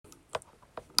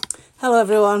Hello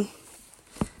everyone.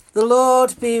 The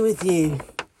Lord be with you.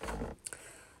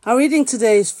 Our reading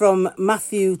today is from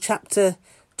Matthew chapter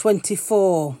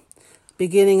 24,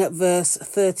 beginning at verse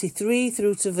 33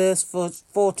 through to verse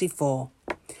 44.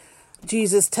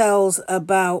 Jesus tells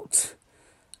talks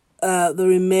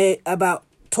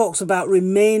about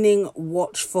remaining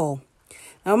watchful.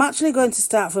 Now I'm actually going to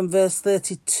start from verse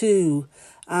 32,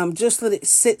 just that it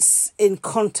sits in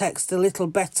context a little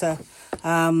better.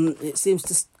 It seems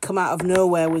to come out of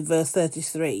nowhere with verse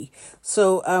 33.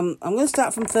 So I'm going to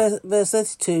start from verse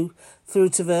 32 through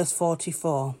to verse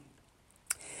 44.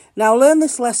 Now learn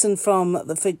this lesson from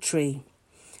the fig tree.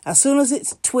 As soon as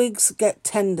its twigs get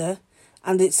tender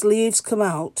and its leaves come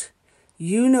out,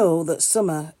 you know that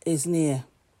summer is near.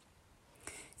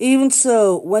 Even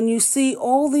so, when you see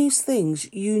all these things,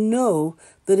 you know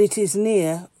that it is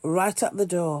near, right at the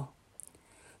door.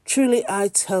 Truly I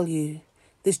tell you,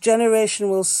 this generation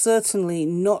will certainly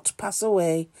not pass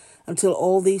away until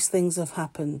all these things have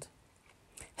happened.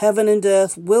 Heaven and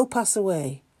earth will pass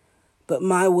away, but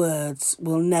my words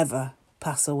will never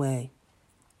pass away.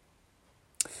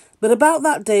 But about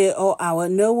that day or hour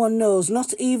no one knows,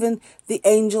 not even the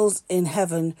angels in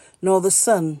heaven, nor the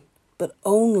Son, but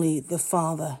only the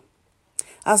Father.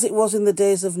 As it was in the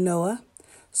days of Noah,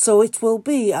 so it will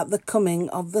be at the coming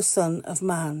of the Son of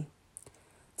Man.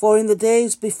 For in the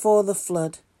days before the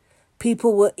flood,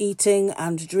 people were eating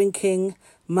and drinking,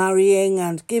 marrying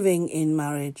and giving in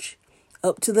marriage,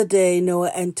 up to the day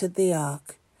Noah entered the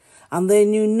ark, and they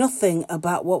knew nothing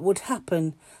about what would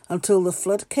happen until the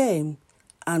flood came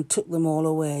and took them all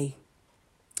away.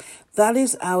 That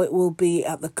is how it will be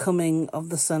at the coming of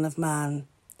the Son of Man.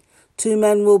 2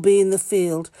 men will be in the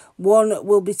field, one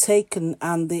will be taken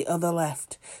and the other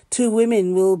left. 2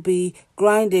 women will be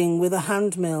grinding with a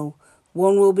handmill,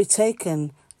 one will be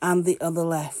taken and the other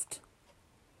left.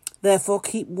 Therefore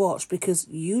keep watch, because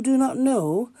you do not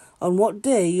know on what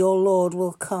day your Lord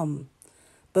will come.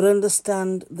 But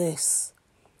understand this,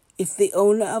 if the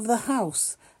owner of the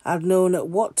house had known at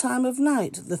what time of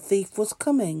night the thief was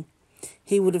coming,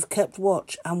 he would have kept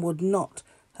watch and would not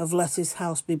have let his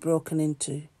house be broken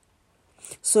into.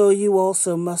 So you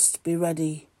also must be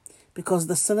ready, because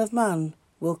the Son of Man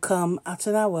will come at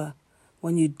an hour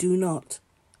when you do not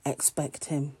expect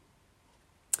him.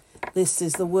 This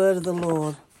is the word of the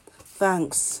Lord.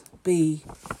 Thanks be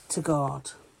to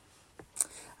God.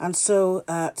 And so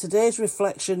today's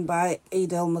reflection by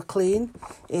Edel McClean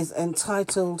is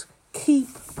entitled, Keep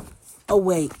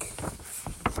Awake.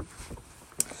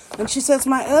 And she says,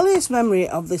 my earliest memory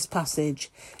of this passage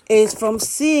is from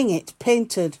seeing it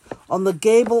painted on the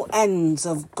gable ends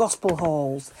of gospel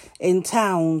halls in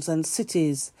towns and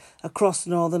cities across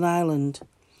Northern Ireland,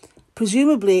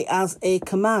 presumably as a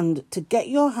command to get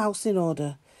your house in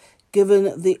order,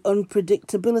 given the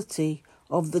unpredictability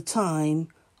of the time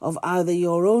of either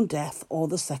your own death or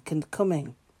the second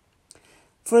coming.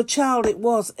 For a child, it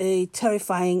was a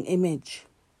terrifying image.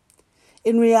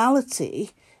 In reality,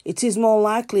 it is more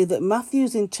likely that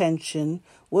Matthew's intention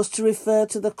was to refer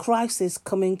to the crisis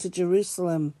coming to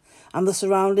Jerusalem and the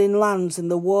surrounding lands in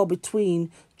the war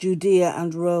between Judea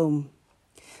and Rome.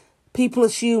 People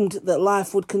assumed that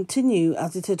life would continue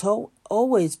as it had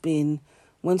always been,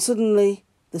 when suddenly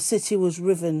the city was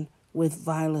riven with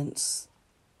violence.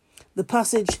 The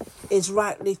passage is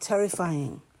rightly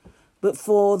terrifying, but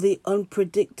for the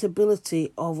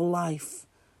unpredictability of life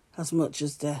as much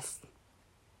as death.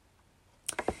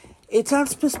 It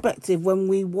adds perspective when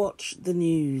we watch the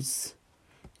news.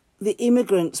 The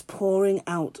immigrants pouring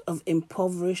out of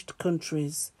impoverished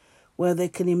countries where they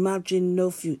can imagine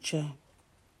no future.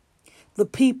 The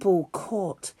people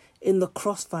caught in the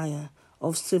crossfire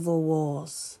of civil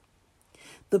wars.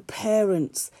 The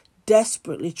parents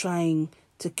desperately trying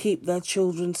to keep their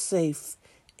children safe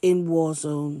in war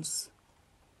zones.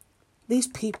 These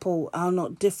people are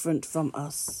not different from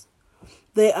us.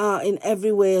 They are in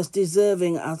every way as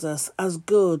deserving as us, as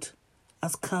good,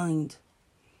 as kind.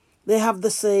 They have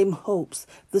the same hopes,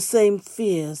 the same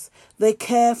fears. They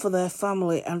care for their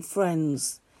family and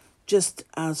friends, just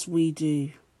as we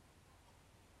do.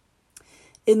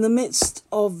 In the midst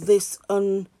of this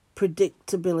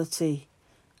unpredictability,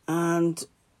 and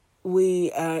we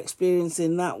are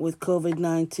experiencing that with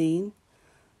COVID-19,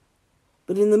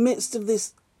 but in the midst of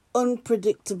this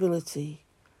unpredictability,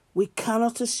 we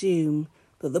cannot assume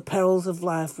that the perils of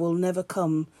life will never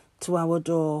come to our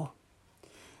door.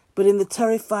 But in the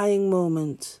terrifying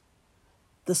moment,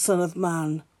 the Son of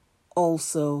Man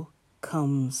also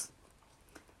comes.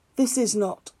 This is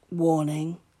not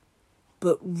warning,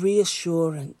 but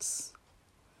reassurance.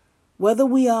 Whether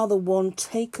we are the one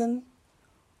taken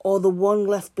or the one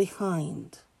left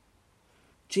behind,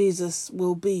 Jesus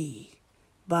will be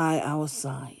by our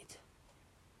side.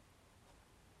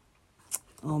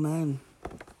 Amen.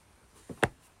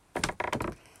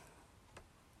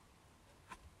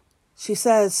 She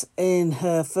says in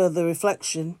her further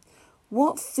reflection,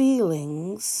 what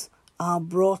feelings are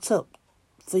brought up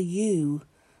for you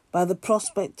by the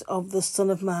prospect of the Son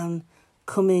of Man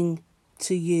coming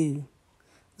to you?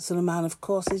 The Son of Man, of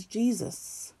course, is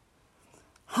Jesus.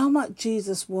 How might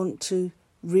Jesus want to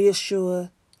reassure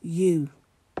you?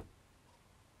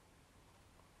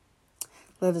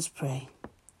 Let us pray.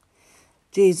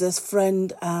 Jesus,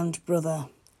 friend and brother,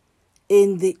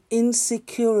 in the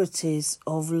insecurities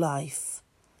of life,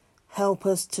 help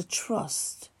us to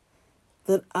trust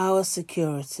that our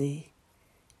security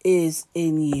is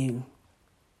in you.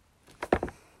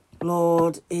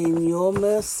 Lord, in your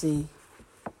mercy,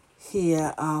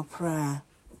 hear our prayer.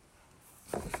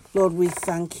 Lord, we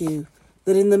thank you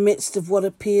that in the midst of what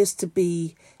appears to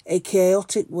be a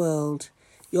chaotic world,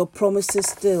 your promises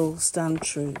still stand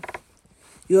true.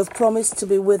 You have promised to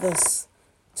be with us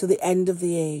to the end of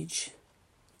the age.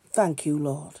 Thank you,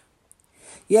 Lord.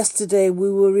 Yesterday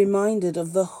we were reminded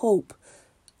of the hope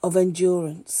of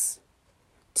endurance.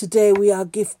 Today we are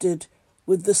gifted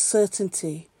with the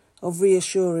certainty of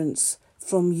reassurance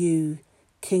from you,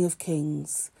 King of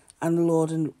Kings and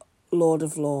Lord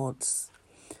of Lords.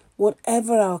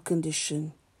 Whatever our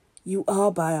condition, you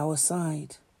are by our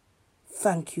side.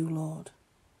 Thank you, Lord.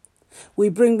 We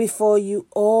bring before you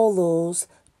all those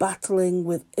battling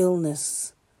with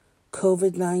illness,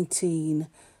 COVID-19,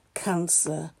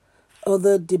 cancer,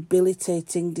 other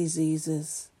debilitating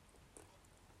diseases.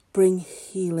 Bring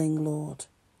healing, Lord.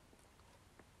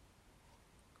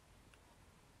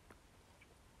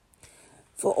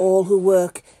 For all who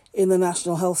work in the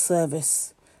National Health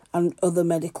Service and other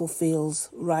medical fields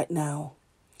right now,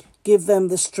 give them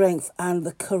the strength and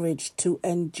the courage to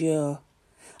endure,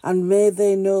 and may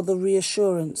they know the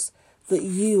reassurance that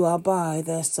you are by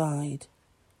their side.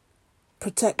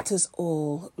 Protect us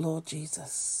all, Lord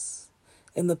Jesus,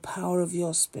 in the power of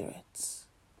your Spirit.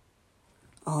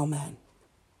 Amen.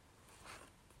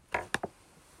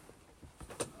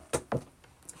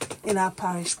 In our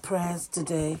parish prayers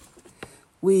today,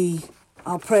 we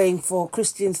are praying for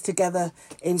Christians together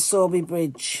in Sorby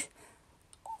Bridge,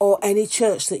 or any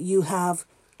church that you have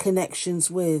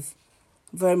connections with.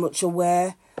 I'm very much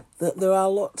aware that there are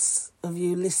lots of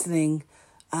you listening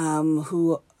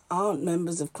who aren't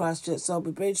members of Christ Church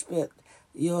Sorby Bridge, but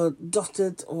you're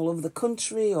dotted all over the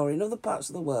country or in other parts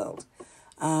of the world.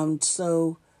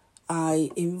 So I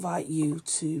invite you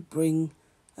to bring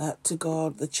to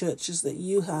God the churches that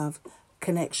you have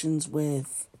connections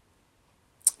with,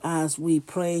 as we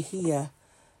pray here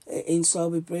in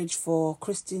Sorby Bridge for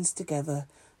Christians together.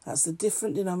 That's the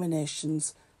different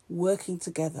denominations working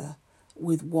together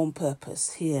with one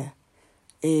purpose here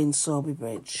in Sorby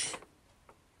Bridge.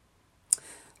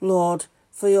 Lord,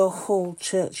 for your whole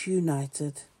church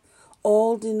united,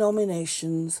 all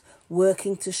denominations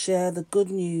working to share the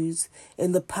good news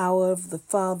in the power of the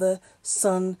Father,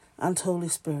 Son, and Holy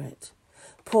Spirit,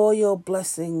 pour your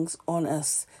blessings on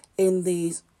us in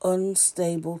these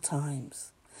unstable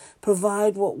times.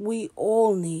 Provide what we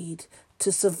all need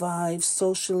to survive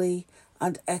socially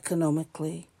and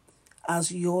economically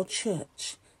as your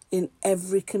church in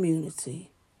every community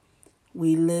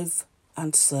we live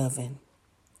and serve in.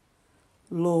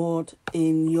 Lord,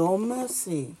 in your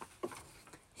mercy,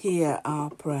 hear our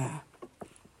prayer.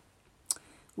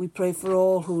 We pray for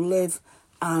all who live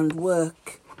and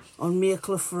work on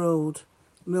Merecliff Road,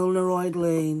 Milneroyd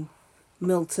Lane,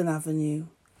 Milton Avenue,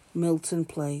 Milton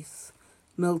Place,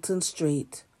 Milton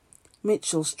Street,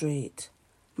 Mitchell Street,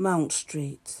 Mount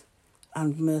Street,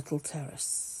 and Myrtle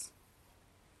Terrace.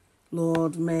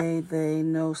 Lord, may they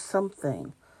know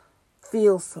something,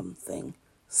 feel something,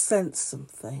 sense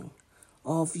something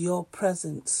of your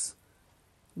presence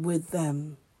with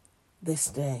them this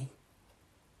day.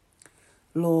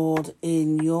 Lord,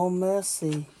 in your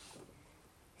mercy,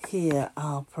 hear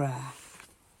our prayer.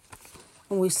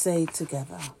 And we say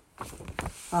together,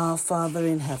 Our Father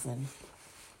in heaven,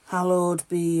 hallowed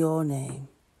be your name.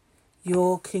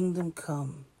 Your kingdom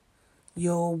come,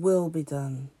 your will be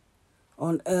done,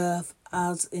 on earth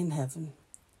as in heaven.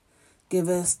 Give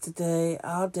us today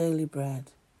our daily bread.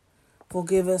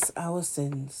 Forgive us our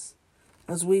sins,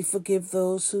 as we forgive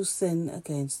those who sin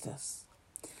against us.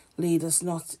 Lead us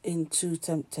not into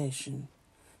temptation,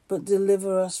 but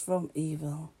deliver us from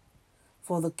evil.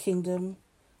 For the kingdom,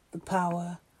 the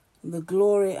power, and the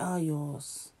glory are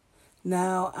yours,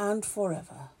 now and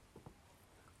forever.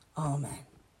 Amen.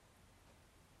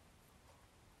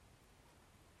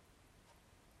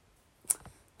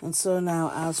 And so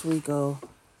now as we go,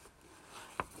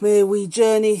 may we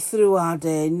journey through our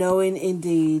day knowing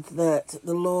indeed that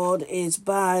the Lord is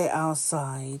by our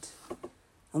side,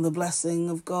 and the blessing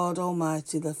of God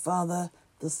Almighty, the Father,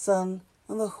 the Son,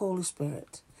 and the Holy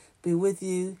Spirit be with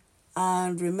you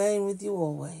and remain with you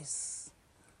always.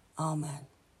 Amen.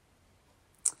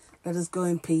 Let us go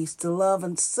in peace to love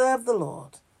and serve the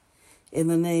Lord in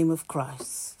the name of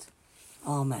Christ.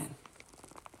 Amen.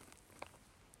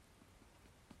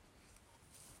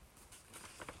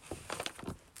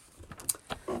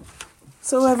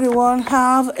 So everyone,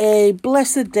 have a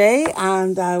blessed day,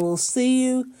 and I will see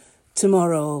you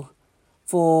tomorrow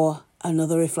for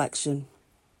another reflection.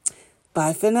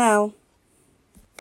 Bye for now.